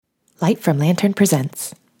Light from Lantern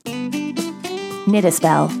presents Knit a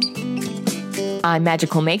Spell. I'm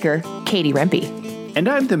Magical Maker, Katie Rempe. And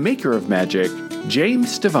I'm the Maker of Magic,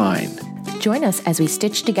 James Devine. Join us as we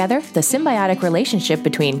stitch together the symbiotic relationship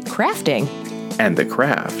between crafting and the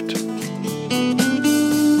craft.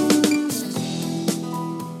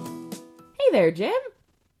 Hey there, Jim.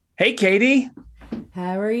 Hey, Katie.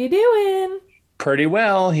 How are you doing? Pretty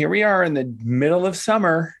well. Here we are in the middle of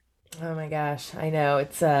summer. Oh my gosh, I know.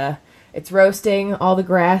 It's roasting. All the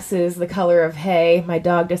grass is the color of hay. My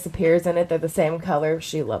dog disappears in it. They're the same color.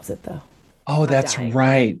 She loves it, though. Oh, that's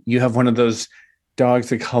right. You have one of those dogs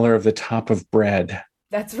the color of the top of bread.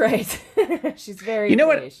 That's right. She's very You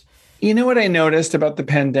know beige. You know what I noticed about the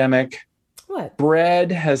pandemic? What?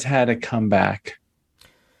 Bread has had a comeback.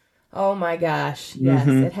 Oh my gosh. Yes,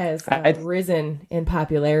 It has risen in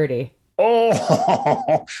popularity.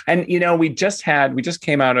 Oh, and we just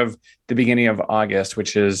came out of the beginning of August,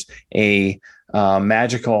 which is a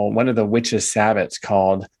magical, one of the witches' Sabbats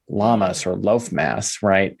called Lammas or Loaf Mass,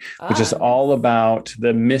 right? Which is all about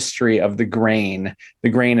the mystery of the grain. The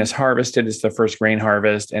grain is harvested. It's the first grain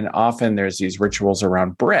harvest. And often there's these rituals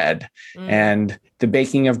around bread and the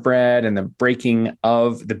baking of bread and the baking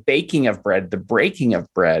of bread,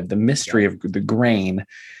 the mystery of the grain.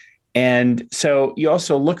 And so you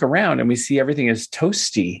also look around and we see everything is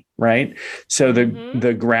toasty, right? So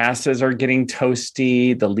the grasses are getting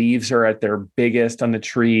toasty. The leaves are at their biggest on the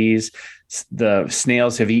trees. The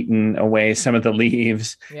snails have eaten away some of the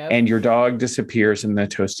leaves and your dog disappears in the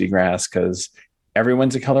toasty grass because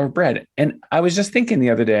everyone's the color of bread. And I was just thinking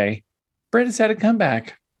the other day, bread has had a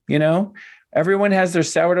comeback. Everyone has their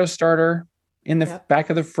sourdough starter in the back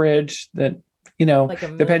of the fridge that, like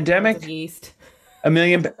the pandemic. Yeast. A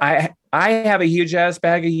million. I have a huge ass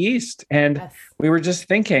bag of yeast. And we were just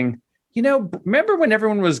thinking, remember when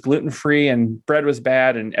everyone was gluten-free and bread was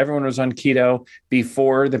bad and everyone was on keto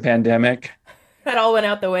before the pandemic? That all went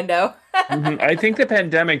out the window. I think the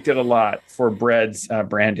pandemic did a lot for bread's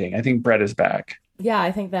branding. I think bread is back. Yeah,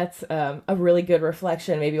 I think that's a really good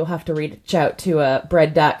reflection. Maybe we'll have to reach out to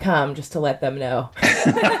bread.com just to let them know.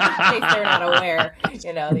 In case they're not aware.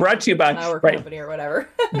 Brought to you by our company or whatever.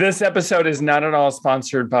 This episode is not at all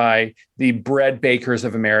sponsored by the Bread Bakers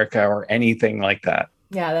of America or anything like that.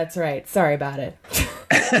 Yeah, that's right. Sorry about it.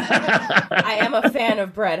 I am a fan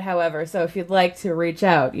of bread, however, so if you'd like to reach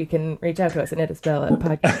out, you can reach out to us at Knit a Spell at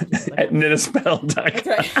podcast. At knitaspell.com. That's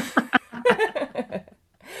right.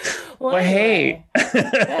 Well, hey,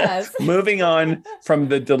 yes. Moving on from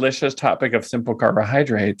the delicious topic of simple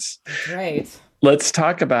carbohydrates. Right. Let's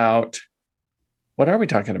talk about, what are we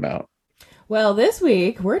talking about? Well, this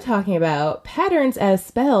week we're talking about patterns as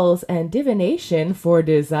spells and divination for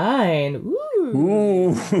design.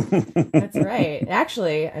 Ooh. That's right.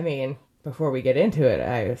 Actually, before we get into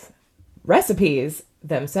it, recipes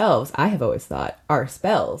themselves, I have always thought, are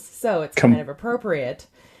spells. So it's kind of appropriate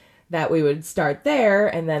that we would start there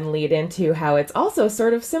and then lead into how it's also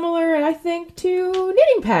sort of similar, I think, to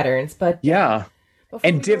knitting patterns. But yeah,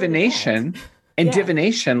 and divination,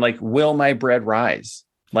 like, will my bread rise?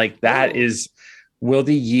 Like that is, will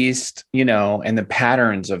the yeast, and the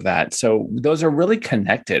patterns of that. So those are really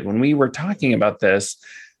connected. When we were talking about this,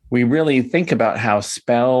 we really think about how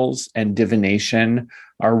spells and divination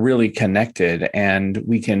are really connected, and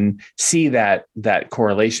we can see that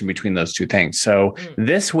correlation between those two things. So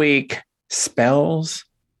this week, spells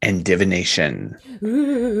and divination,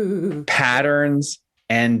 patterns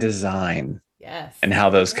and design, and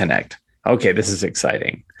how those connect. Okay, this is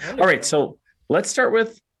exciting. Wonderful. All right, so let's start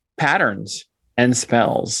with patterns and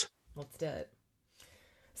spells. Let's do it.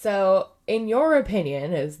 So, in your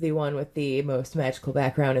opinion, as the one with the most magical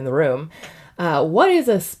background in the room, what is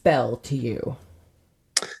a spell to you?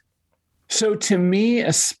 So to me,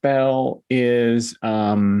 a spell is,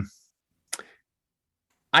 I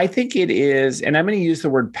think it is, and I'm going to use the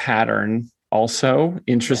word pattern also,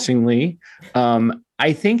 interestingly.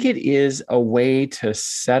 I think it is a way to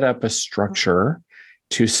set up a structure,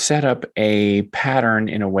 to set up a pattern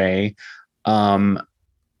in a way,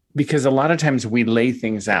 because a lot of times we lay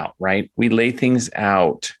things out, right? We lay things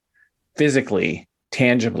out physically,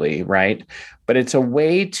 tangibly, right? But it's a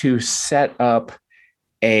way to set up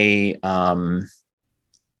a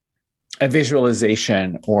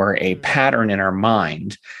visualization or a pattern in our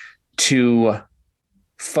mind to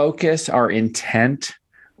focus our intent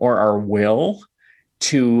or our will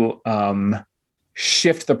to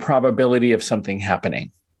shift the probability of something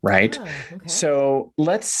happening, right? Oh, okay. So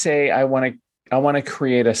let's say I want to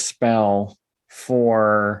create a spell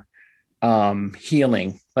for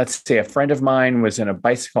healing. Let's say a friend of mine was in a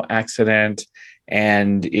bicycle accident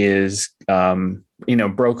and is,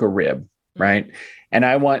 broke a rib, right? And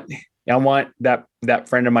I want that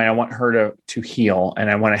friend of mine, I want her to heal, and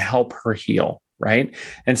I want to help her heal, right?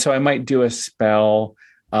 And so I might do a spell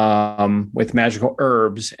with magical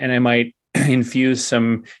herbs, and I might infuse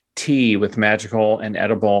some tea with magical and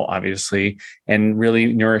edible, obviously, and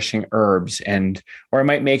really nourishing herbs. Or I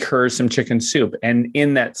might make her some chicken soup. And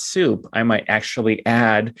in that soup, I might actually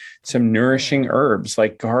add some nourishing herbs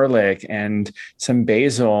like garlic and some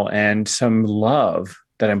basil and some love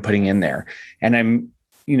that I'm putting in there. And I'm,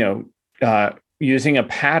 using a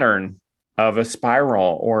pattern of a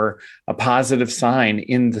spiral or a positive sign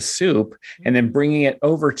in the soup, and then bringing it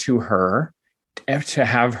over to her to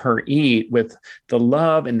have her eat with the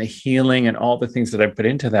love and the healing and all the things that I put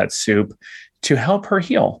into that soup to help her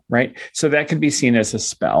heal, right? So that could be seen as a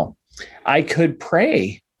spell. I could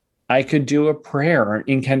pray. I could do a prayer or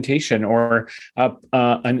incantation or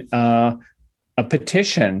a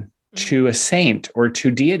petition to a saint or to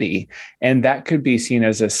deity, and that could be seen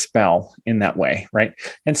as a spell in that way, right?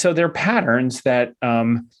 And so there are patterns that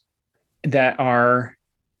are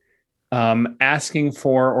asking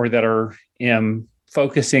for, or that are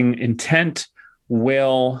focusing intent,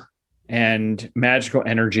 will, and magical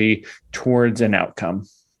energy towards an outcome.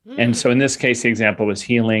 And so in this case, the example was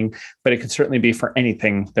healing, but it could certainly be for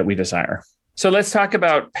anything that we desire. So let's talk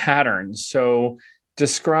about patterns. So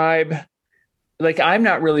describe, I'm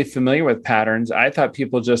not really familiar with patterns. I thought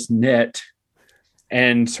people just knit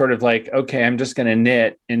and sort of okay, I'm just going to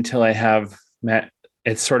knit until I have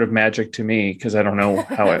it's sort of magic to me because I don't know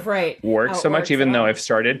how it works so much, even though I've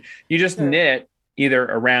started. You just knit either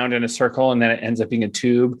around in a circle, and then it ends up being a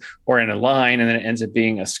tube, or in a line, and then it ends up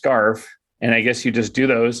being a scarf. And I guess you just do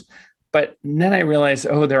those. But then I realized,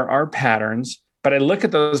 there are patterns. But I look at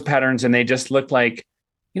those patterns and they just look like,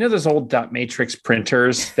 those old dot matrix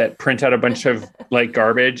printers that print out a bunch of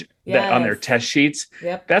garbage that on their test sheets.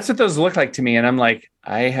 Yep. That's what those look like to me. And I'm like,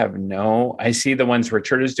 I see the ones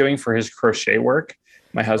Richard is doing for his crochet work,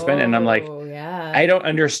 my husband. And I'm like, I don't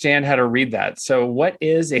understand how to read that. So what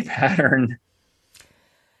is a pattern?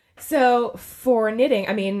 So for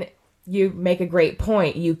knitting, you make a great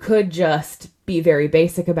point. You could just be very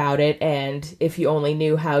basic about it. And if you only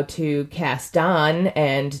knew how to cast on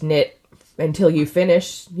and knit until you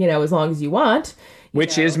finish, as long as you want.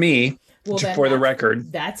 Which is me, for the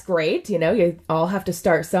record. That's great. You all have to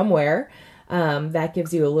start somewhere. That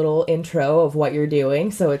gives you a little intro of what you're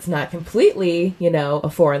doing. So it's not completely, a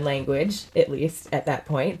foreign language, at least at that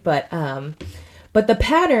point. But the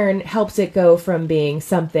pattern helps it go from being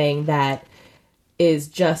something that is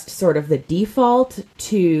just sort of the default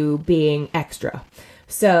to being extra.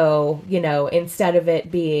 So, instead of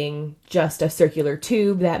it being just a circular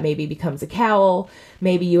tube that maybe becomes a cowl,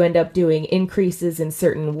 maybe you end up doing increases in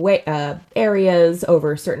certain areas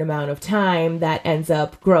over a certain amount of time that ends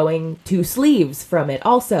up growing 2 sleeves from it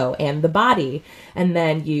also, and the body. And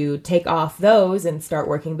then you take off those and start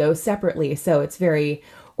working those separately. So it's very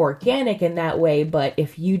organic in that way. But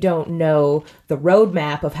if you don't know the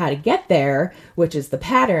roadmap of how to get there, which is the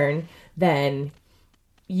pattern, then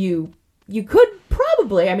you could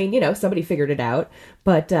probably, somebody figured it out,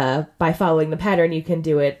 but by following the pattern, you can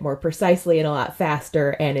do it more precisely and a lot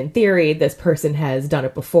faster. And in theory, this person has done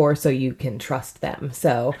it before, so you can trust them.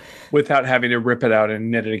 So without having to rip it out and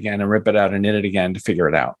knit it again and rip it out and knit it again to figure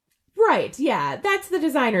it out. Right. Yeah. That's the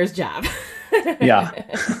designer's job.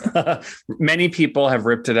 Yeah. Many people have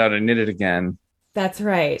ripped it out and knit it again. That's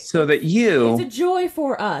right. So that it's a joy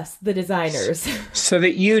for us, the designers. So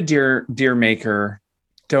that you, dear maker,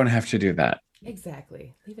 don't have to do that.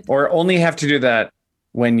 Exactly. Or only have to do that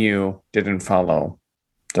when you didn't follow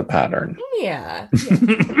the pattern. Yeah.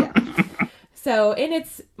 So in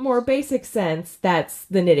its more basic sense, that's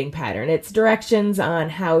the knitting pattern. It's directions on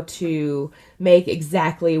how to make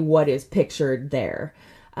exactly what is pictured there.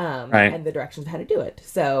 And the directions how to do it.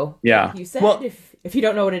 So like you said, if you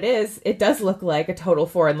don't know what it is, it does look like a total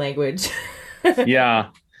foreign language. Yeah.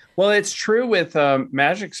 Well, it's true with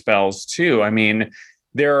magic spells too.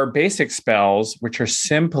 There are basic spells, which are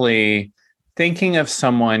simply thinking of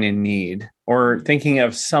someone in need or thinking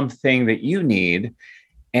of something that you need,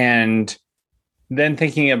 and then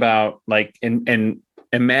thinking about and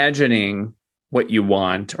imagining what you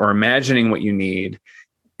want or imagining what you need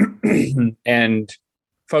and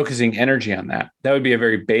focusing energy on that. That would be a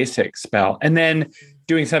very basic spell. And then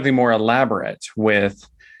doing something more elaborate with,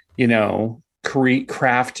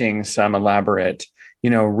 crafting some elaborate,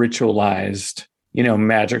 ritualized,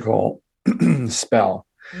 magical spell.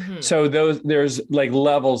 Mm-hmm. So there's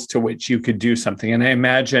levels to which you could do something. And I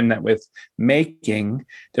imagine that with making,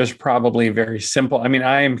 there's probably very simple.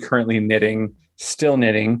 I am currently knitting still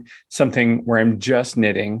knitting, something where I'm just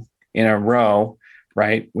knitting in a row,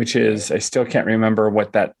 right? Which is, I still can't remember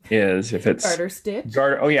what that is. If it's garter stitch.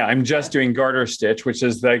 Oh yeah, I'm just doing garter stitch, which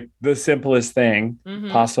is like the simplest thing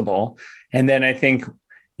possible. And then I think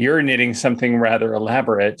you're knitting something rather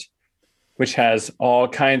elaborate, which has all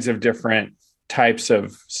kinds of different types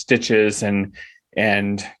of stitches and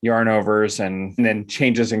yarn overs and then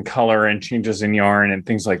changes in color and changes in yarn and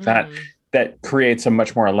things like that creates a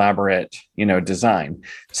much more elaborate, design.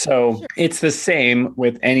 So it's the same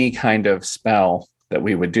with any kind of spell that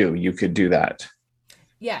we would do. You could do that.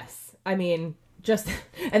 Yes. I mean,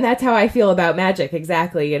 and that's how I feel about magic.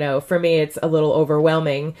 Exactly. For me, it's a little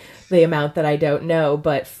overwhelming, the amount that I don't know,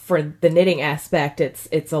 but for the knitting aspect,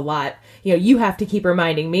 it's a lot. You have to keep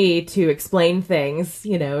reminding me to explain things,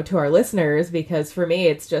 to our listeners, because for me,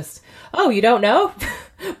 it's just, oh, you don't know,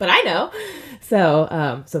 but I know. So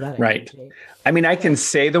that right. I mean, I can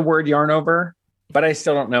say the word yarn over, but I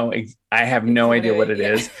still don't know. I have no idea what it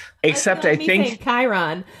is, except I think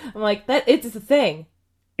Chiron. I'm like, it's a thing.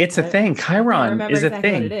 It's a thing. Chiron is exactly a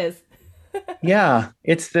thing. What it is. Yeah,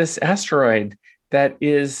 it's this asteroid that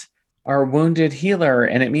is our wounded healer,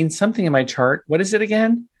 and it means something in my chart. What is it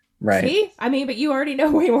again? Right. See? I mean, but you already know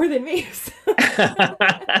way more than me.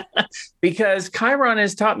 Because Chiron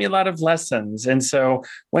has taught me a lot of lessons. And so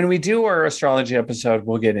when we do our astrology episode,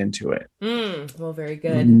 we'll get into it. Well, very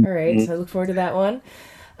good. All right. So I look forward to that one.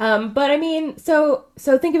 But I mean, so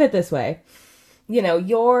think of it this way.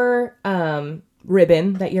 Your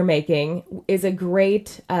ribbon that you're making is a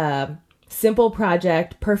great simple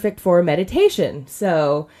project, perfect for meditation.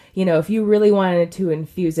 So, if you really wanted to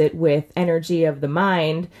infuse it with energy of the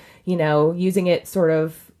mind, using it sort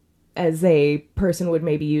of as a person would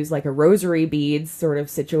maybe use like a rosary beads sort of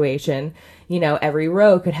situation, every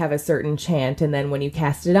row could have a certain chant. And then when you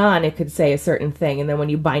cast it on, it could say a certain thing. And then when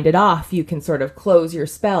you bind it off, you can sort of close your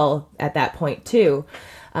spell at that point too.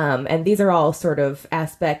 And these are all sort of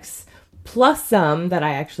aspects plus some that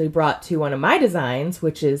I actually brought to one of my designs,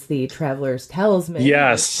 which is the Traveler's Talisman.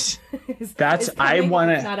 Yes. I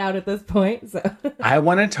want to, not out at this point. So I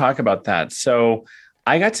want to talk about that. So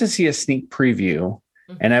I got to see a sneak preview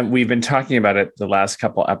and we've been talking about it the last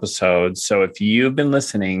couple episodes. So if you've been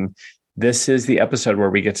listening, this is the episode where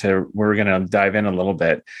we're going to dive in a little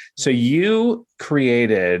bit. So you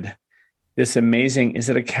created this amazing, is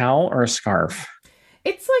it a cowl or a scarf?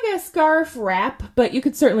 It's like a scarf wrap, but you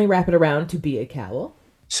could certainly wrap it around to be a cowl.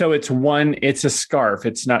 So it's a scarf.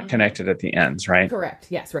 It's not connected at the ends, right? Correct.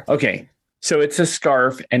 Yes. Right. Okay. So it's a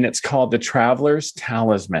scarf and it's called the Traveler's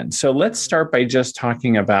Talisman. So let's start by just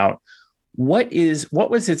talking about what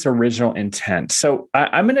was its original intent. So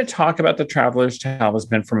I'm going to talk about the Traveler's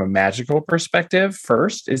Talisman from a magical perspective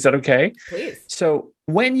first. Is that okay? Please. So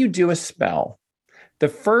when you do a spell, the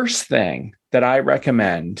first thing that I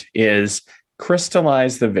recommend is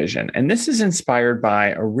crystallize the vision. And this is inspired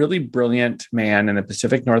by a really brilliant man in the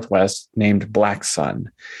Pacific Northwest named Black Sun.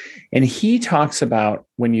 And he talks about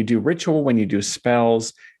when you do ritual, when you do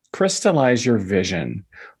spells, crystallize your vision.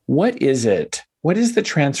 What is it? What is the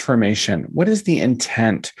transformation? What is the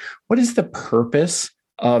intent? What is the purpose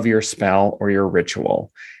of your spell or your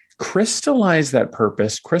ritual? Crystallize that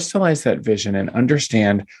purpose, crystallize that vision, and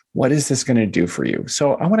understand what is this going to do for you.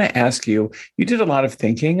 So I want to ask you, you did a lot of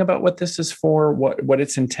thinking about what this is for, what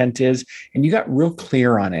its intent is, and you got real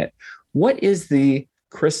clear on it. What is the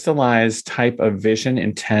crystallized type of vision,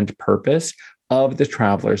 intent, purpose of the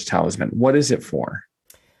Traveler's Talisman? What is it for?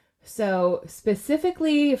 So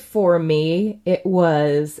specifically for me, it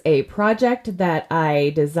was a project that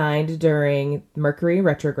I designed during Mercury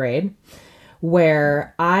retrograde,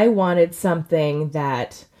 where I wanted something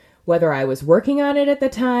that, whether I was working on it at the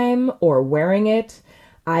time or wearing it,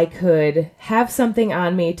 I could have something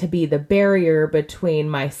on me to be the barrier between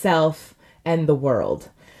myself and the world.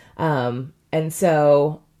 And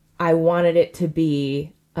so I wanted it to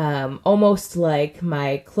be almost like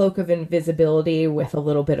my cloak of invisibility with a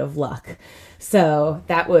little bit of luck. So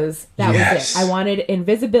that was it. I wanted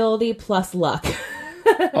invisibility plus luck.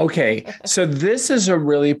 Okay. So this is a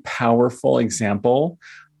really powerful example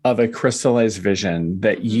of a crystallized vision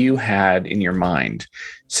that you had in your mind.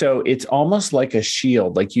 So it's almost like a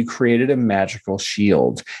shield, like you created a magical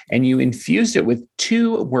shield and you infused it with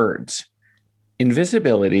two words,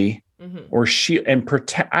 invisibility or shield and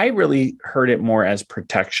protect. I really heard it more as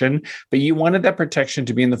protection, but you wanted that protection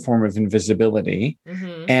to be in the form of invisibility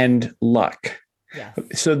and luck. Yes.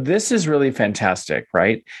 So this is really fantastic,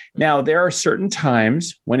 right? Now, there are certain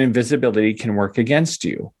times when invisibility can work against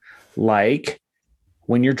you, like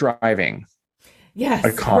when you're driving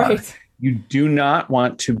a car. Right. You do not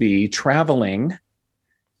want to be traveling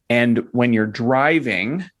And when you're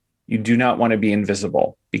driving, you do not want to be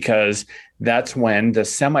invisible, because that's when the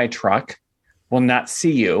semi truck will not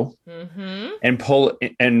see you and pull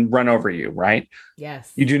and run over you, right?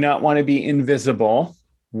 Yes. You do not want to be invisible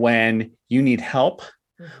when you need help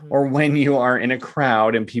or when you are in a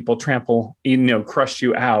crowd and people crush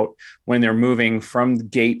you out when they're moving from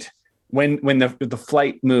gate, when the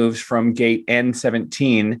flight moves from gate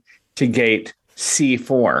N17 to gate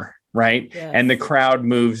C4, right? Yes. And the crowd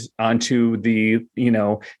moves onto the,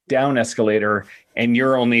 down escalator, and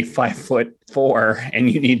you're only 5'4" and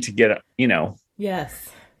you need to get, Yes.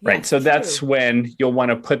 right. Yes, So that's true. when you'll want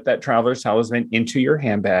to put that traveler's talisman into your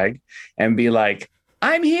handbag and be like,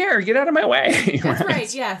 I'm here, get out of my way. That's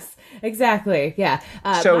right. Yes, exactly. Yeah.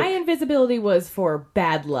 So- my invisibility was for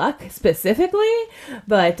bad luck specifically,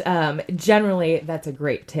 but generally that's a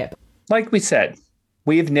great tip. Like we said,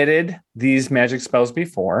 we've knitted these magic spells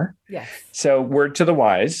before. Yes. So word to the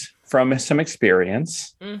wise from some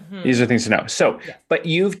experience. These are things to know. So, but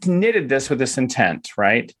you've knitted this with this intent,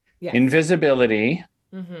 right? Yes. Invisibility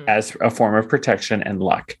as a form of protection and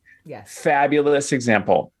luck. Yes. Fabulous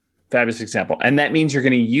example. And that means you're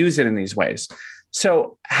going to use it in these ways.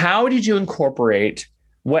 So how did you incorporate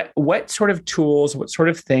what sort of tools, what sort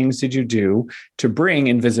of things did you do to bring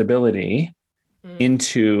invisibility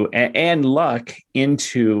into and luck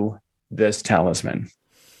into this talisman?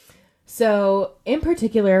 So in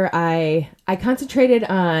particular, I concentrated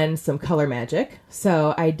on some color magic.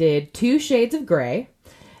 So I did 2 shades of gray,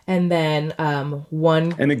 and then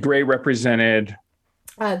one. And the gray represented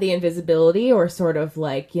The invisibility, or sort of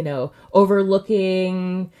like,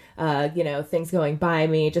 overlooking, things going by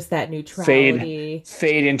me, just that neutrality.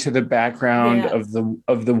 Fade into the background of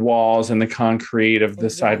the walls and the concrete of the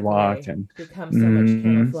sidewalk, and become so much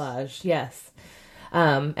camouflage. Yes.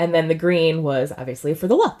 And then the green was obviously for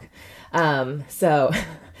the luck. So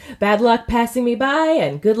bad luck passing me by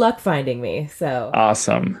and good luck finding me. So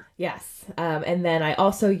awesome. yes. And then I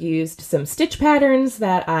also used some stitch patterns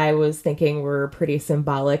that I was thinking were pretty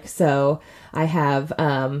symbolic. So I have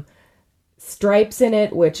stripes in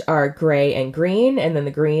it, which are gray and green. And then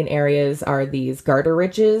the green areas are these garter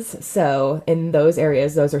ridges. So in those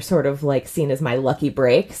areas, those are sort of like seen as my lucky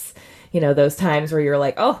breaks. Those times where you're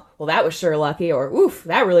like, oh, well, that was sure lucky, or oof,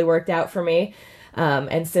 that really worked out for me.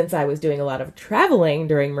 And since I was doing a lot of traveling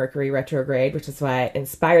during Mercury retrograde, which is why I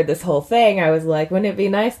inspired this whole thing, I was like, wouldn't it be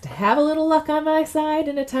nice to have a little luck on my side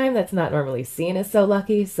in a time that's not normally seen as so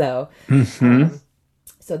lucky? So,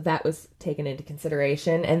 so that was taken into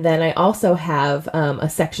consideration. And then I also have a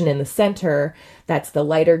section in the center that's the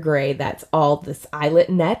lighter gray, that's all this eyelet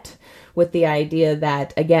net, with the idea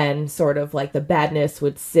that, again, sort of like the badness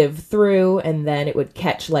would sieve through and then it would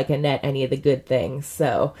catch like a net any of the good things.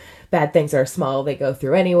 So bad things are small, they go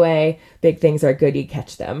through anyway. Big things are good, you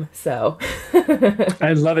catch them. So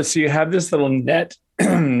I love it. So you have this little net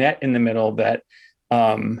in the middle that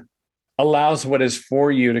allows what is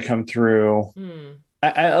for you to come through.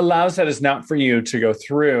 Allows that is not for you to go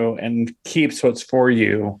through, and keeps what's for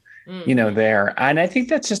you there. And I think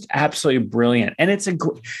that's just absolutely brilliant. And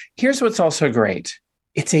here's what's also great.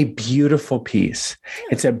 It's a beautiful piece.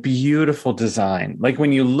 It's a beautiful design. Like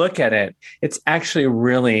when you look at it, it's actually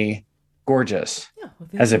really gorgeous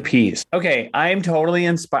as a piece. Okay. I'm totally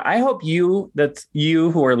inspired. I hope you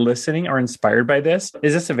who are listening are inspired by this.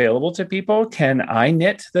 Is this available to people? Can I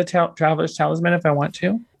knit the Traveler's Talisman if I want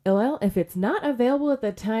to? Well, if it's not available at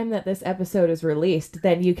the time that this episode is released,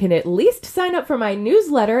 then you can at least sign up for my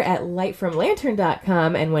newsletter at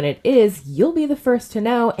lightfromlantern.com, and when it is, you'll be the first to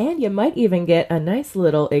know, and you might even get a nice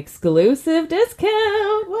little exclusive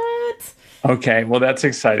discount. What? Okay, well, that's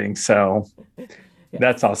exciting. So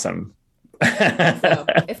that's awesome. So,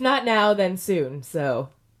 if not now, then soon. So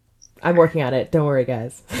I'm working on it. Don't worry,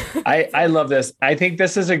 guys. I love this. I think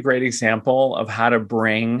this is a great example of how to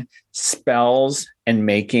bring spells and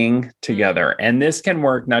making together. And this can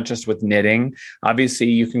work not just with knitting. Obviously,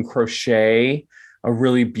 you can crochet a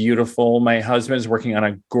really beautiful, my husband's working on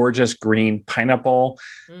a gorgeous green pineapple,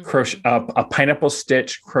 a pineapple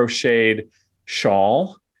stitch crocheted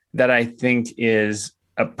shawl that I think is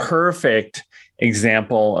a perfect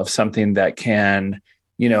example of something that can,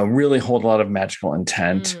 really hold a lot of magical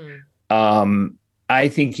intent. I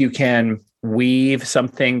think you can weave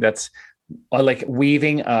something that's like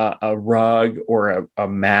weaving a rug or a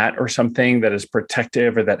mat or something that is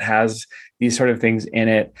protective or that has these sort of things in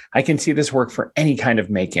it. I can see this work for any kind of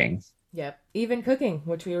making. Yep. Even cooking,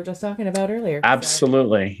 which we were just talking about earlier.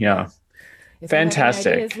 Absolutely. So. Yeah. If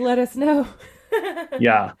fantastic. Ideas, let us know.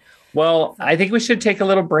 Yeah. Well, I think we should take a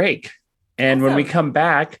little break. And when we come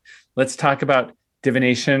back, let's talk about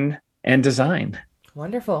divination and design.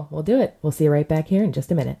 Wonderful. We'll do it. We'll see you right back here in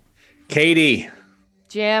just a minute. Katie,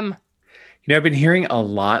 Jim. I've been hearing a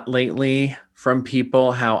lot lately from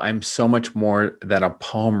people how I'm so much more than a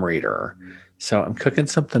palm reader. So I'm cooking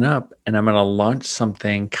something up and I'm going to launch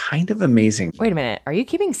something kind of amazing. Wait a minute. Are you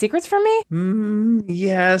keeping secrets from me?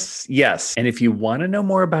 Yes. And if you want to know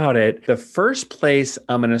more about it, the first place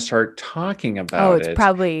I'm going to start talking about it's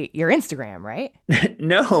probably your Instagram, right?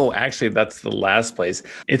 No, actually, that's the last place.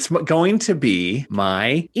 It's going to be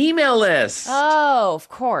my email list. Oh, of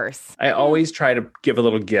course. I always try to give a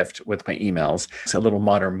little gift with my emails. It's a little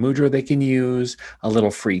modern mudra they can use, a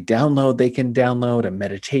little free download they can download, a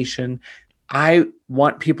meditation. I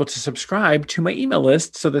want people to subscribe to my email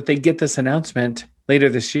list so that they get this announcement later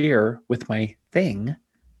this year with my thing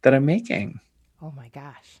that I'm making. Oh my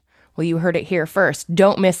gosh. Well, you heard it here first.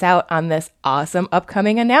 Don't miss out on this awesome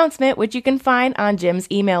upcoming announcement, which you can find on Jim's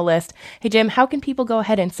email list. Hey, Jim, how can people go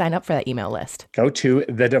ahead and sign up for that email list? Go to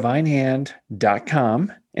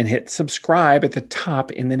thedivinehand.com and hit subscribe at the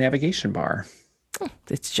top in the navigation bar.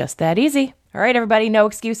 It's just that easy. All right, everybody, no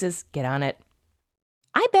excuses. Get on it.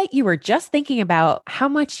 I bet you were just thinking about how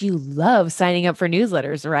much you love signing up for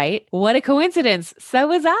newsletters, right? What a coincidence. So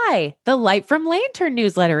was I. The Light from Lantern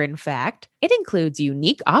newsletter, in fact. It includes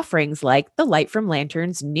unique offerings like the Light from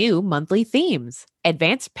Lantern's new monthly themes,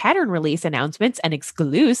 advanced pattern release announcements and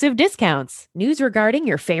exclusive discounts, news regarding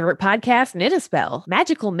your favorite podcast, Knit a Spell,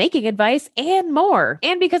 magical making advice, and more.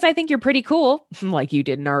 And because I think you're pretty cool, like you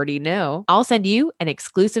didn't already know, I'll send you an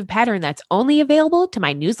exclusive pattern that's only available to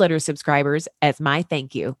my newsletter subscribers as my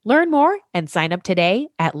thank you. Learn more and sign up today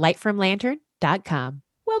at lightfromlantern.com.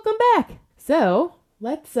 Welcome back. So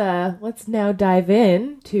let's now dive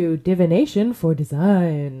in to divination for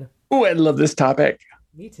design. Oh, I love this topic.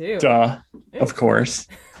 Me too. Duh. Of course.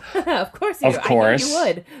 Of course you Of course. I knew you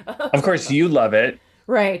would. Of course you love it.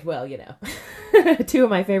 Right. Well, two of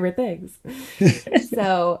my favorite things.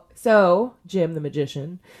 So Jim the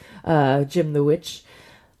magician, Jim the witch,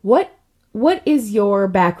 what is your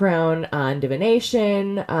background on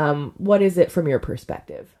divination? What is it from your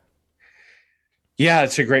perspective? Yeah,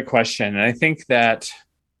 it's a great question. And I think that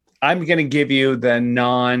I'm going to give you the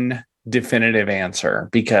non-definitive answer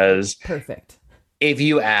because perfect. If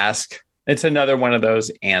you ask, it's another one of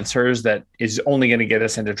those answers that is only going to get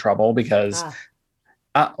us into trouble because,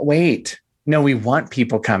 wait, no, we want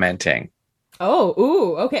people commenting.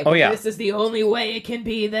 Okay. Oh, yeah. This is the only way it can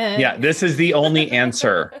be then. Yeah, this is the only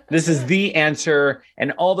answer. This is the answer.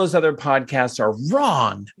 And all those other podcasts are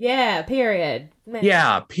wrong. Yeah, period.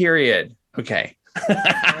 Yeah, period. Okay. All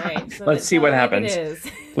right, so let's see what happens.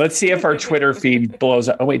 Let's see if our Twitter feed blows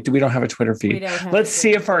up. Oh, wait, we don't have a Twitter feed. Let's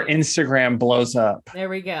see if our Instagram blows up. There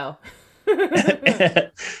we go.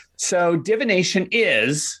 So divination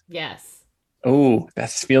is... Yes. Oh, that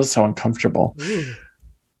feels so uncomfortable.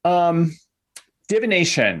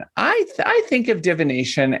 Divination. I think of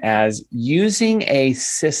divination as using a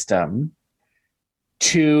system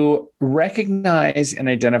to recognize and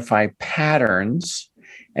identify patterns,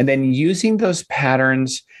 and then using those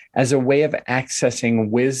patterns as a way of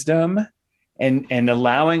accessing wisdom and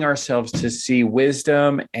allowing ourselves to see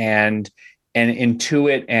wisdom and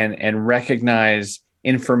intuit and recognize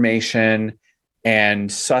information and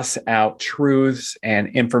suss out truths and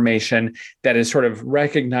information that is sort of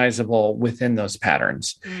recognizable within those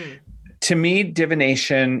patterns. To me,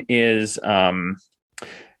 divination is,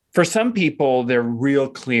 for some people, they're real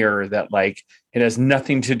clear that like it has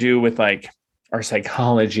nothing to do with like our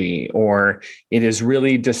psychology, or it is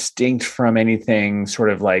really distinct from anything sort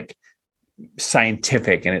of like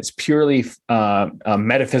scientific, and it's purely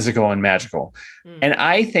metaphysical and magical. And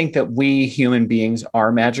I think that we human beings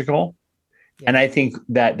are magical. Yeah. And I think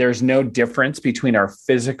that there's no difference between our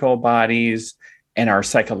physical bodies and our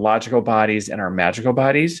psychological bodies and our magical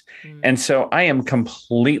bodies. And so I am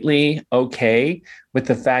completely okay with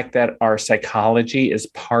the fact that our psychology is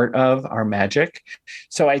part of our magic.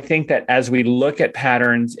 So I think that as we look at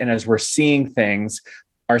patterns and as we're seeing things,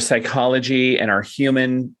 our psychology and our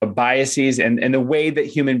human biases and the way that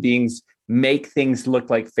human beings make things look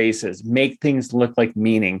like faces, make things look like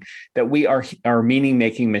meaning, that we are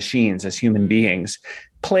meaning-making machines as human beings,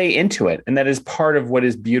 play into it. And that is part of what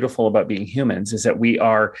is beautiful about being humans, is that we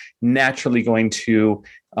are naturally going to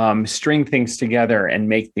string things together and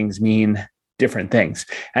make things mean different things.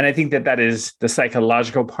 And I think that that is the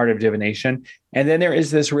psychological part of divination. And then there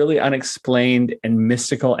is this really unexplained and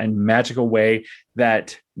mystical and magical way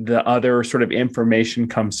that the other sort of information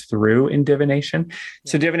comes through in divination.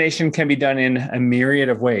 So divination can be done in a myriad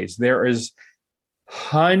of ways. There is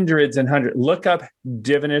hundreds and hundreds. Look up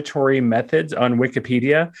divinatory methods on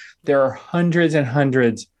Wikipedia. There are hundreds and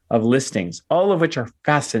hundreds of listings, all of which are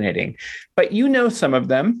fascinating. But you know some of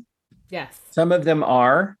them. Yes. Some of them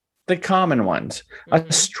are the common ones,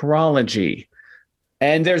 astrology.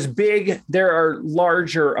 And there are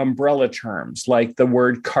larger umbrella terms like the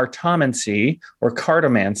word cartomancy or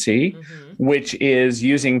cartomancy, which is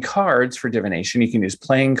using cards for divination. You can use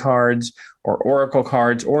playing cards or oracle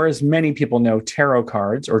cards, or as many people know, tarot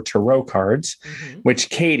cards or tarot cards, which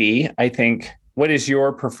Katie, I think, what is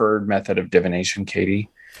your preferred method of divination, Katie?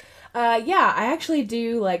 Yeah, I actually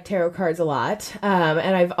do like tarot cards a lot.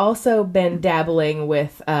 And I've also been dabbling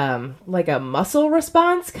with like a muscle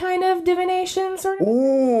response kind of divination sort of.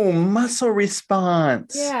 Oh, muscle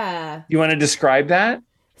response. Yeah. You want to describe that?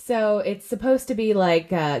 So it's supposed to be like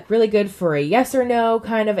really good for a yes or no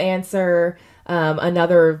kind of answer.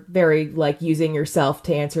 Another very like using yourself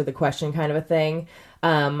to answer the question kind of a thing.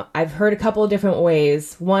 I've heard a couple of different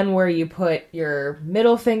ways. One where you put your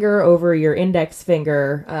middle finger over your index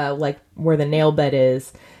finger, like where the nail bed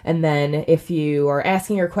is. And then if you are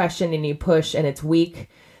asking your question and you push and it's weak,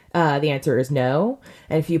 the answer is no.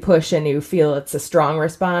 And if you push and you feel it's a strong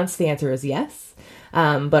response, the answer is yes.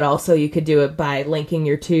 But also you could do it by linking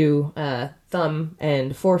your two thumb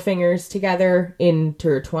and forefingers together,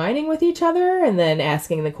 intertwining with each other, and then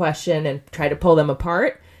asking the question and try to pull them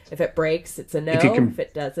apart. If it breaks, it's a no. If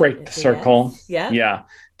it doesn't, break the circle. Yes. Yeah.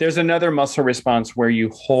 There's another muscle response where you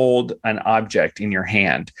hold an object in your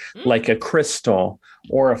hand, like a crystal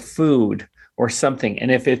or a food or something.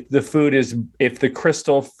 And if the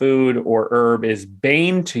crystal, food, or herb is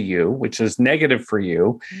bane to you, which is negative for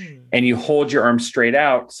you, and you hold your arm straight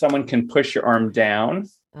out, someone can push your arm down.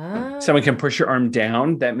 Someone can push your arm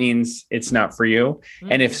down. That means it's not for you.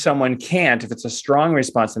 And if someone can't, if it's a strong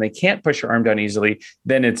response and they can't push your arm down easily,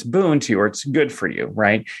 then it's boon to you or it's good for you,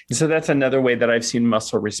 right? And so that's another way that I've seen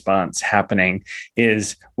muscle response happening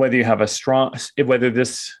is whether you have whether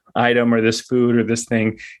this item or this food or this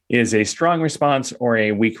thing is a strong response or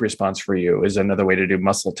a weak response for you is another way to do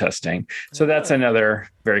muscle testing. So that's another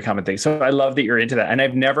very common thing. So I love that you're into that. And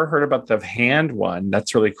I've never heard about the hand one.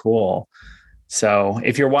 That's really cool. So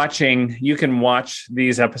if you're watching, you can watch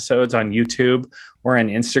these episodes on YouTube or on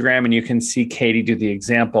Instagram, and you can see Katie do the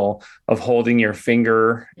example of holding your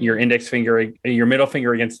finger, your index finger, your middle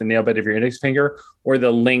finger against the nail bed of your index finger, or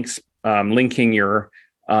the linking your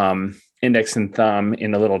index and thumb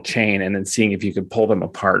in a little chain and then seeing if you could pull them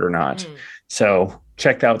apart or not. So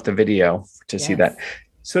check out the video to see that.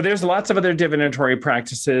 So there's lots of other divinatory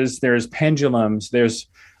practices. There's pendulums. There's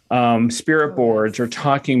spirit boards or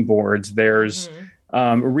talking boards. There's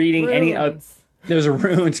reading Runes. There's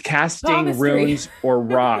runes, casting Palmistry. runes or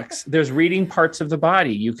rocks. There's reading parts of the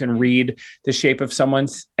body. You can read the shape of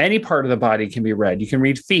any part of the body can be read. You can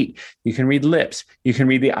read feet. You can read lips. You can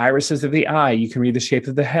read the irises of the eye. You can read the shape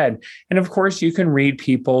of the head. And of course, you can read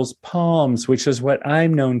people's palms, which is what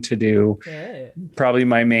I'm known to do. Good. Probably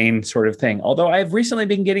my main sort of thing. Although I've recently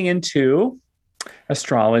been getting into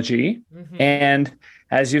astrology and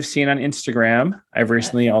as you've seen on Instagram, I've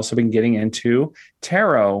recently also been getting into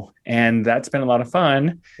tarot, and that's been a lot of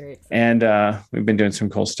fun. And we've been doing some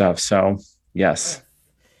cool stuff. So, yes.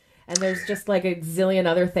 And there's just like a zillion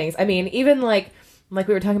other things. I mean, even like we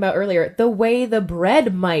were talking about earlier, the way the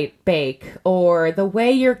bread might bake or the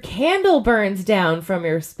way your candle burns down from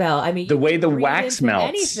your spell. I mean, the way the wax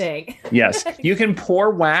melts. Anything. Yes. You can pour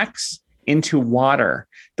wax into water.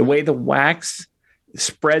 The way the wax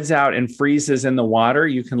spreads out and freezes in the water,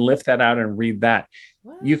 you can lift that out and read that.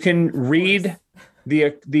 What? You can read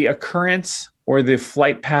the occurrence or the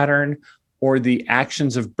flight pattern or the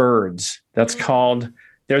actions of birds. That's called,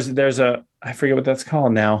 I forget what that's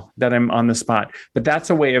called now that I'm on the spot, but that's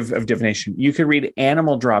a way of divination. You could read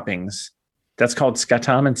animal droppings. That's called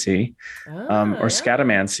scatomancy or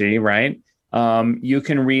scatomancy, right? You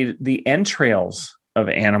can read the entrails of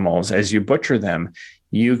animals as you butcher them.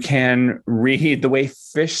 You can read the way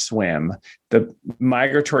fish swim, the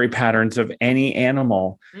migratory patterns of any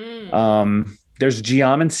animal. There's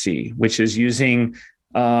geomancy, which is using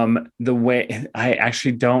the way, I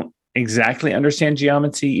actually don't exactly understand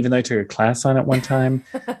geomancy, even though I took a class on it one time.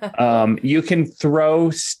 You can throw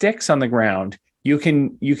sticks on the ground. You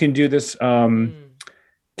can do this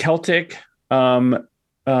Celtic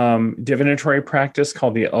divinatory practice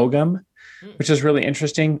called the Ogam, which is really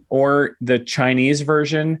interesting, or the Chinese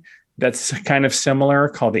version that's kind of similar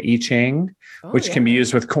called the I Ching, which can be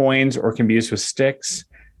used with coins or can be used with sticks.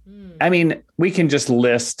 I mean, we can just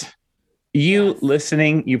list.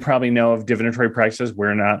 Listening, you probably know of divinatory practices.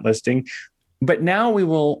 We're not listing. But now we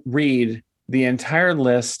will read the entire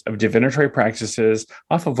list of divinatory practices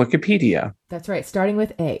off of Wikipedia. That's right. Starting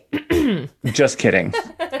with A. Just kidding.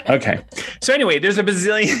 Okay. So anyway, there's a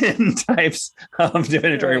bazillion types of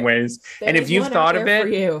divinatory ways. And if you've thought of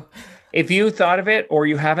it, if you thought of it or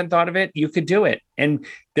you haven't thought of it, you could do it. And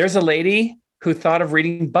there's a lady who thought of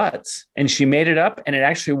reading butts and she made it up and it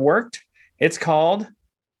actually worked. It's called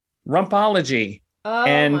Rumpology. Oh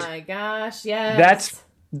and my gosh. Yes.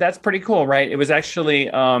 That's pretty cool, right? It was actually,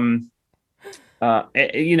 that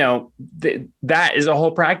is a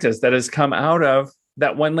whole practice that has come out of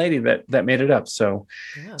that one lady that made it up. So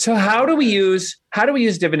how do we use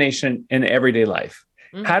divination in everyday life?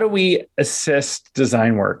 Mm-hmm. How do we assist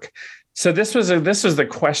design work? So this was the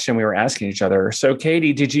question we were asking each other. So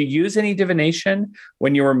Katie, did you use any divination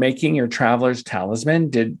when you were making your traveler's talisman?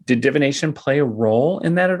 Did divination play a role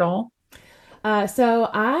in that at all? So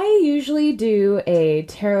I usually do a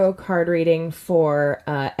tarot card reading for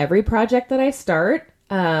every project that I start.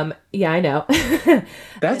 Yeah, I know.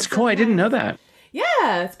 That's cool. I didn't know that.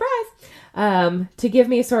 Yeah, surprise. To give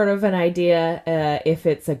me sort of an idea if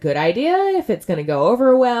it's a good idea, if it's going to go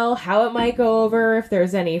over well, how it might go over, if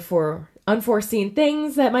there's any unforeseen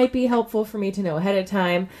things that might be helpful for me to know ahead of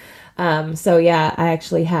time. So yeah, I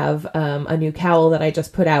actually have a new cowl that I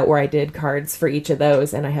just put out where I did cards for each of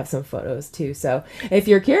those, and I have some photos too. So if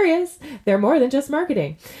you're curious, they're more than just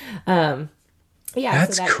marketing. Yeah,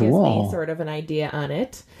 that's so that cool. gives me sort of an idea on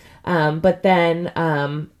it. But then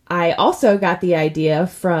I also got the idea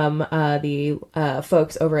from the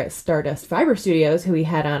folks over at Stardust Fiber Studios, who we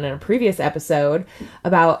had on in a previous episode,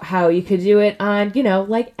 about how you could do it on,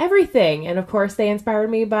 like everything. And of course, they inspired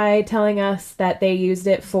me by telling us that they used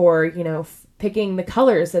it for, picking the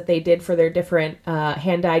colors that they did for their different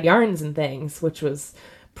hand-dyed yarns and things, which was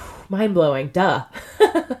mind-blowing. Duh.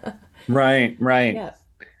 Right. Yeah.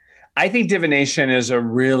 I think divination is a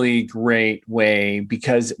really great way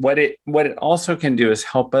because what it also can do is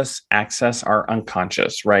help us access our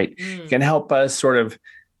unconscious, right? It can help us sort of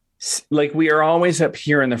like we are always up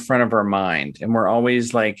here in the front of our mind and we're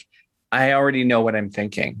always like, I already know what I'm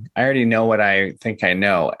thinking. I already know what I think I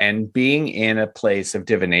know. And being in a place of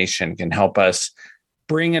divination can help us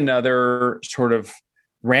bring another sort of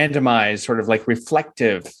randomized, sort of like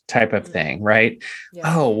reflective type of thing, right?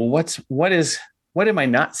 Yeah. Oh, well, what am I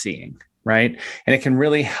not seeing? Right. And it can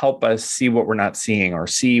really help us see what we're not seeing or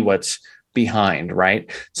see what's behind.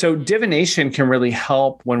 Right. So divination can really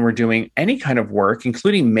help when we're doing any kind of work,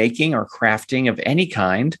 including making or crafting of any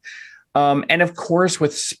kind. And of course,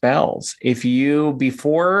 with spells,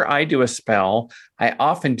 before I do a spell, I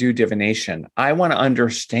often do divination. I want to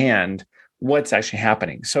understand what's actually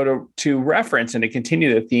happening. So to reference and to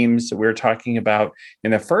continue the themes that we were talking about in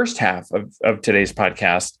the first half of today's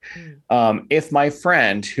podcast, if my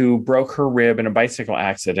friend who broke her rib in a bicycle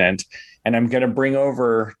accident and I'm going to bring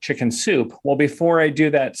over chicken soup, well, before I do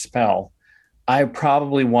that spell, I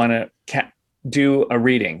probably want to do a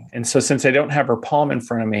reading. And so since I don't have her palm in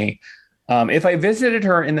front of me, if I visited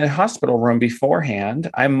her in the hospital room beforehand,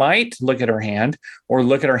 I might look at her hand or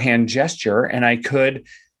look at her hand gesture, and I could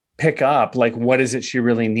pick up like, what is it she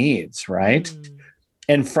really needs, right?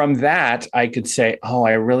 And from that, I could say, oh,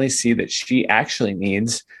 I really see that she actually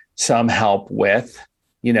needs some help with,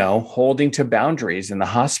 holding to boundaries in the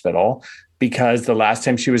hospital, because the last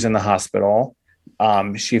time she was in the hospital,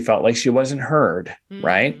 she felt like she wasn't heard,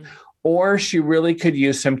 right? Or she really could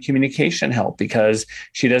use some communication help because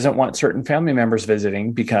she doesn't want certain family members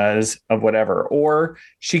visiting because of whatever. Or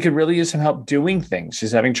she could really use some help doing things.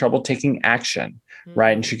 She's having trouble taking action,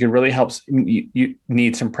 right? And she could really help. You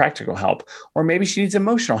need some practical help, or maybe she needs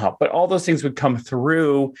emotional help, but all those things would come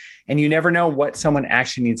through and you never know what someone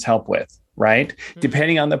actually needs help with, right?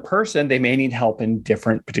 Depending on the person, they may need help in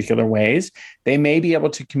different particular ways. They may be able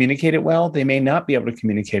to communicate it well. They may not be able to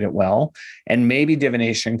communicate it well. And maybe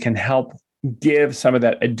divination can help give some of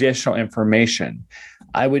that additional information.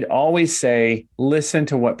 I would always say, listen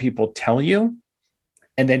to what people tell you.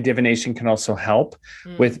 And then divination can also help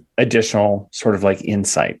with additional sort of like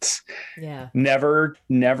insights. Yeah. Never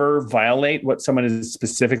violate what someone has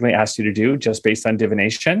specifically asked you to do just based on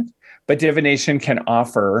divination. But divination can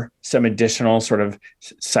offer some additional sort of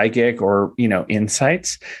psychic or,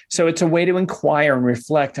 insights. So it's a way to inquire and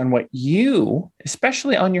reflect on what you,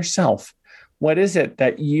 especially on yourself, what is it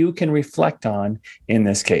that you can reflect on in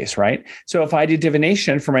this case, right? So if I did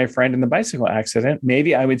divination for my friend in the bicycle accident,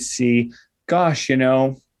 maybe I would see, gosh,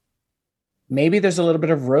 maybe there's a little bit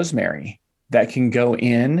of rosemary that can go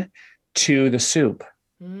in to the soup,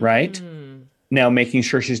 right? Now, making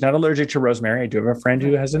sure she's not allergic to rosemary. I do have a friend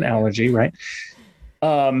who has an allergy, right?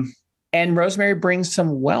 And rosemary brings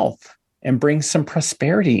some wealth and bring some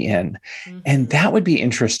prosperity in. And that would be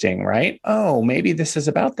interesting, right? Oh, maybe this is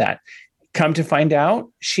about that. Come to find out,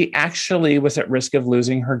 she actually was at risk of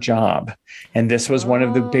losing her job. And this was one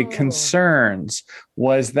of the big concerns,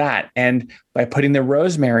 was that. And by putting the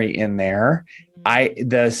rosemary in there,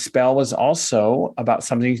 the spell was also about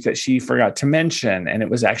something that she forgot to mention. And it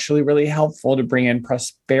was actually really helpful to bring in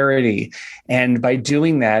prosperity. And by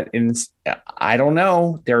doing that, I don't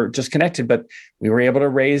know, they're just connected, but we were able to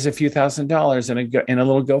raise a few $1,000s in a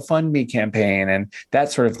little GoFundMe campaign and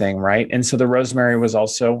that sort of thing. Right. And so the rosemary was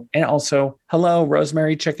also, hello,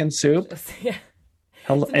 rosemary chicken soup. Yeah.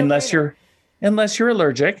 Hello, unless you're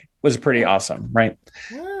allergic, was pretty awesome. Right.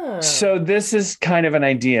 So this is kind of an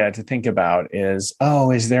idea to think about is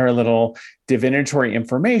there a little divinatory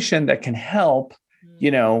information that can help,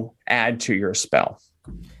 add to your spell?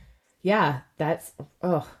 Yeah, that's,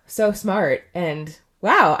 so smart. And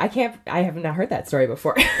wow, I have not heard that story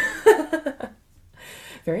before.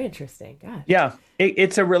 Very interesting. God. Yeah.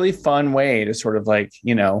 It's a really fun way to sort of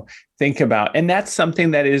think about, and that's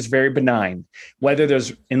something that is very benign, whether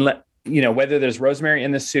there's rosemary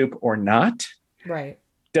in the soup or not. Right.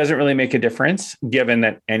 Doesn't really make a difference given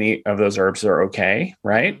that any of those herbs are okay.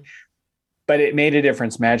 Right. But it made a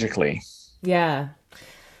difference magically. Yeah.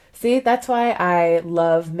 See, that's why I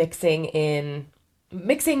love mixing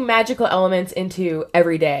magical elements into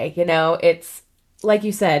every day. It's like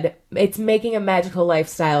you said, it's making a magical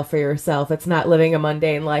lifestyle for yourself. It's not living a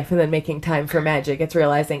mundane life and then making time for magic. It's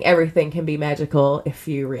realizing everything can be magical if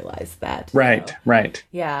you realize that. Right. Right.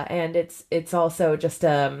 Yeah. And it's also just,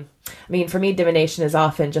 for me, divination is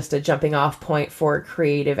often just a jumping off point for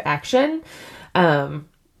creative action. So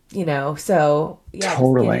yeah,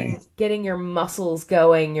 totally. Getting your muscles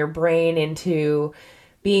going, your brain into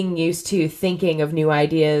being used to thinking of new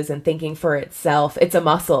ideas and thinking for itself. It's a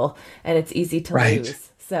muscle and it's easy to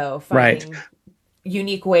lose. So finding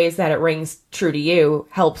unique ways that it rings true to you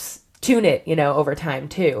helps tune it, over time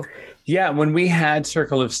too. Yeah. When we had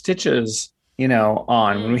Circle of Stitches,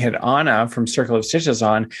 when we had Anna from Circle of Stitches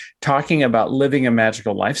on talking about living a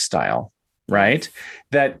magical lifestyle, right?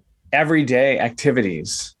 That everyday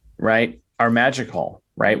activities, right, are magical,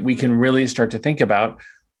 right? We can really start to think about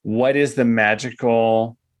what is the magic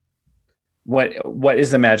of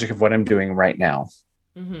what I'm doing right now?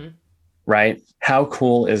 Right? How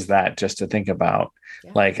cool is that just to think about?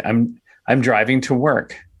 Yeah. I'm driving to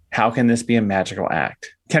work. How can this be a magical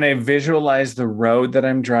act? Can I visualize the road that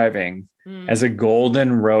I'm driving as a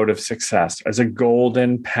golden road of success, as a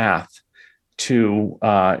golden path to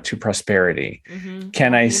prosperity?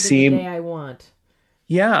 Can I see the day I want?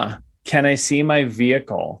 Yeah. Can I see my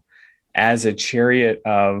vehicle as a chariot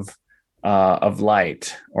of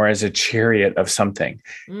light or as a chariot of something?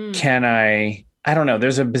 Can I don't know.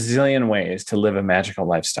 There's a bazillion ways to live a magical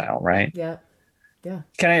lifestyle, right? Yeah. Yeah.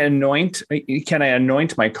 Can I anoint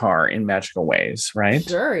my car in magical ways, right?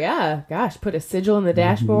 Sure. Yeah. Gosh, put a sigil in the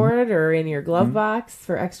dashboard or in your glove box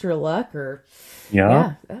for extra luck or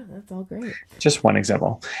yeah. That's all great. Just one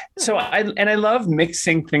example. So I love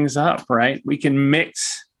mixing things up, right? We can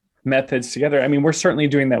mix methods together. We're certainly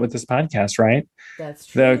doing that with this podcast, right? That's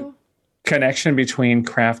true. The connection between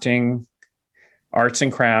crafting, arts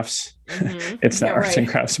and crafts. It's not arts and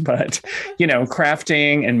crafts, but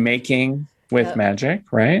crafting and making with magic,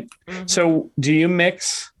 right? So do you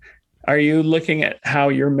mix? Are you looking at how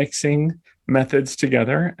you're mixing methods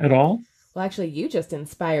together at all? Well, actually, you just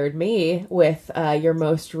inspired me with your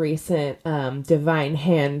most recent Divine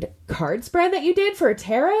Hand card spread that you did for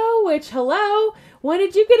tarot, which, hello, when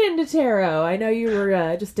did you get into tarot? I know you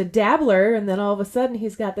were just a dabbler, and then all of a sudden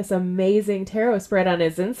he's got this amazing tarot spread on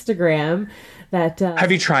his Instagram.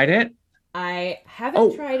 Have you tried it? I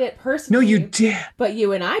haven't tried it personally. No, you did. But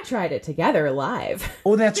you and I tried it together live.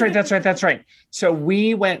 Oh, that's right. So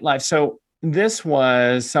we went live. So this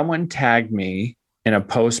was, someone tagged me in a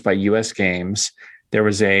post by US Games. There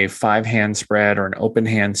was a 5-hand spread or an open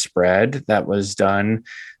hand spread that was done.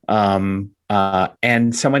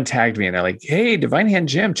 And someone tagged me and they're like, hey, Divine Hand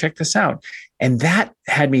Jim, check this out. And that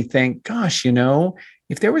had me think, gosh,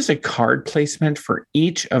 if there was a card placement for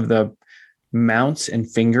each of the mounts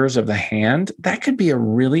and fingers of the hand, that could be a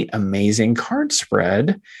really amazing card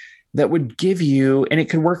spread that would give you, and it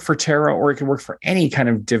could work for tarot or it could work for any kind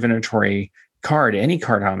of divinatory card, any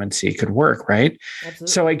cartomancy could work, right? Absolutely.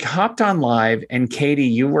 So I hopped on live and Katie,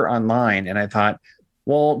 you were online and I thought,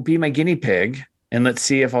 well, be my guinea pig and let's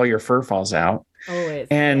see if all your fur falls out. Always.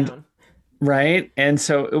 And right. And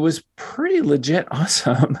so it was pretty legit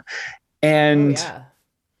awesome. And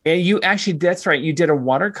you actually, that's right. You did a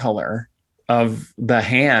watercolor of the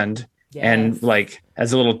hand And like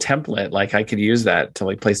as a little template, like I could use that to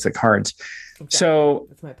like place the cards. Exactly. So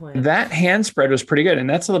that's my plan. That hand spread was pretty good. And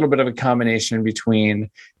that's a little bit of a combination between,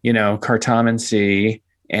 cartomancy.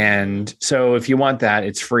 And so if you want that,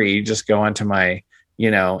 it's free. Just go onto my,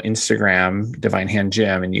 Instagram, Divine Hand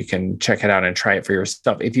Gym, and you can check it out and try it for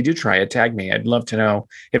yourself. If you do try it, tag me. I'd love to know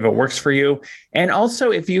if it works for you. And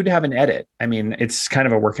also if you'd have an edit. I mean, it's kind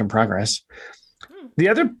of a work in progress. The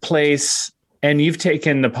other place, and you've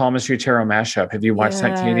taken the Palmistry Tarot Mashup. Have you watched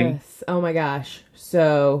that, Katie? Oh my gosh.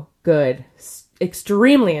 So good.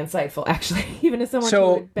 Extremely insightful, actually. Even as someone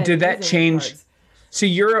So did that change? Cards. So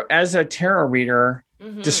you're, as a tarot reader,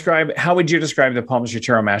 how would you describe the Palmistry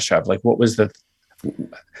Tarot Mashup? Like what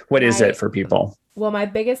is it for people? Well, my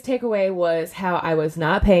biggest takeaway was how I was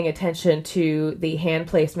not paying attention to the hand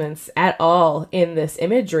placements at all in this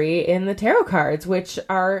imagery in the tarot cards, which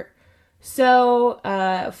are so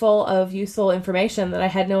full of useful information that I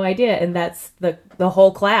had no idea. And that's the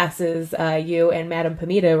whole class is you and Madame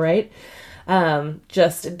Pamita, right?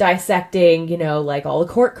 Just dissecting, like all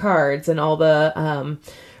the court cards and all the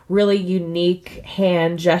really unique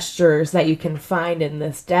hand gestures that you can find in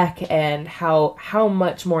this deck, and how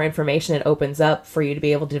much more information it opens up for you to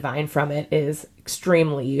be able to divine from it is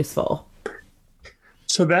extremely useful.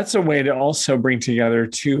 So that's a way to also bring together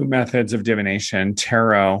two methods of divination,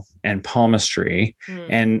 tarot and palmistry,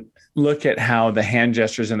 and look at how the hand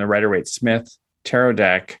gestures in the Rider-Waite-Smith tarot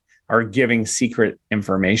deck are giving secret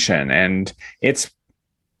information. And it's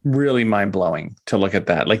really mind-blowing to look at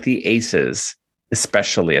that. Like the aces,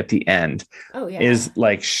 especially at the end, is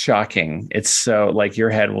like shocking. It's so like your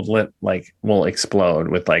head will explode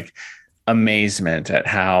with like amazement at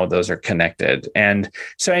how those are connected. And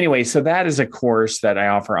so anyway, so that is a course that I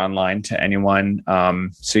offer online to anyone.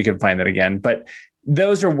 So you can find that again, but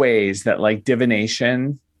those are ways that like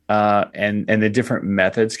divination and the different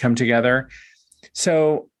methods come together.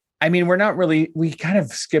 So, I mean, we kind of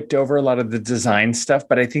skipped over a lot of the design stuff,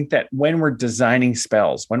 but I think that when we're designing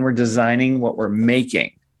spells, when we're designing what we're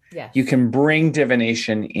making, you can bring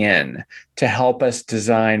divination in to help us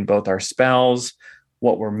design both our spells,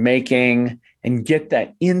 what we're making, and get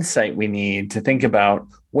that insight we need to think about,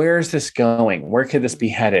 where is this going? Where could this be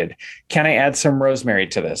headed? Can I add some rosemary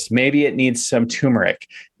to this? Maybe it needs some turmeric,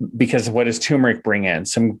 because what does turmeric bring in?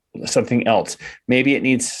 Something else.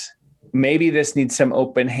 Maybe this needs some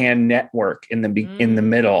open hand network in the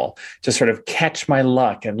middle to sort of catch my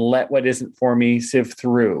luck and let what isn't for me sift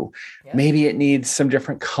through. Yes. Maybe it needs some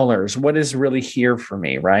different colors. What is really here for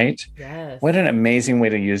me, right? Yes. What an amazing way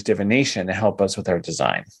to use divination to help us with our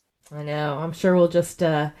design. I know. I'm sure we'll just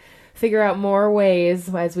figure out more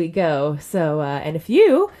ways as we go. So, and if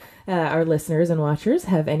you, our listeners and watchers,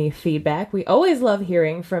 have any feedback, we always love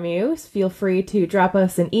hearing from you. Feel free to drop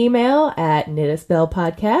us an email at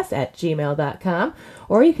knitaspellpodcast@gmail.com,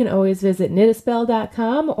 or you can always visit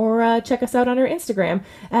knitaspell.com or check us out on our Instagram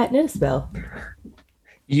at knitaspell.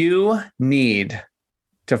 You need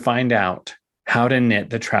to find out how to knit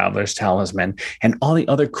the Traveler's Talisman and all the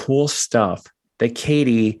other cool stuff that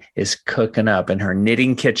Katie is cooking up in her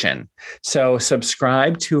knitting kitchen. So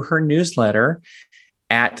subscribe to her newsletter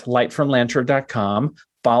at lightfromlantern.com.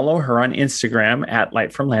 Follow her on Instagram at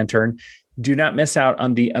lightfromlantern. Do not miss out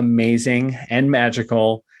on the amazing and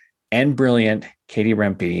magical and brilliant Katie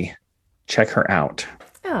Rempe. Check her out.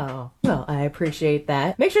 Oh, well, I appreciate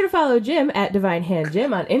that. Make sure to follow Jim at Divine Hand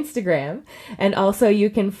Gym on Instagram. And also you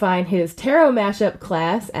can find his tarot mashup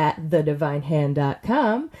class at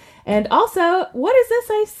thedivinehand.com. And also, what is this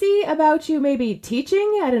I see about you maybe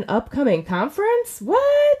teaching at an upcoming conference?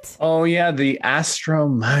 What? Oh, yeah. The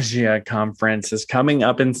Astromagia conference is coming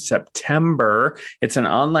up in September. It's an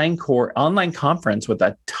online conference with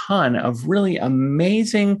a ton of really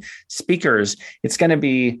amazing speakers. It's going to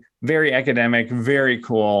be very academic, very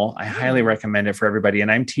cool. I highly recommend it for everybody.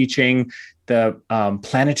 And I'm teaching the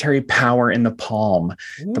planetary power in the palm,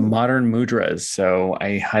 the modern mudras. So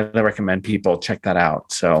I highly recommend people check that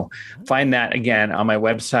out. So find that again on my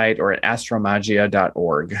website or at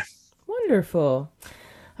astromagia.org. Wonderful.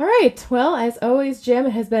 All right. Well, as always, Jim,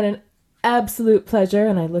 it has been an absolute pleasure,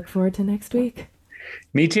 and I look forward to next week.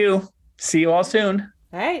 Me too. See you all soon.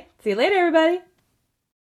 All right. See you later, everybody.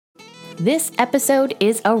 This episode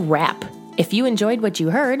is a wrap. If you enjoyed what you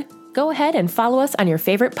heard, go ahead and follow us on your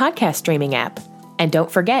favorite podcast streaming app. And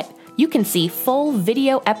don't forget, you can see full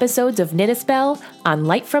video episodes of Knit a Spell on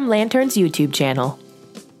Light from Lantern's YouTube channel.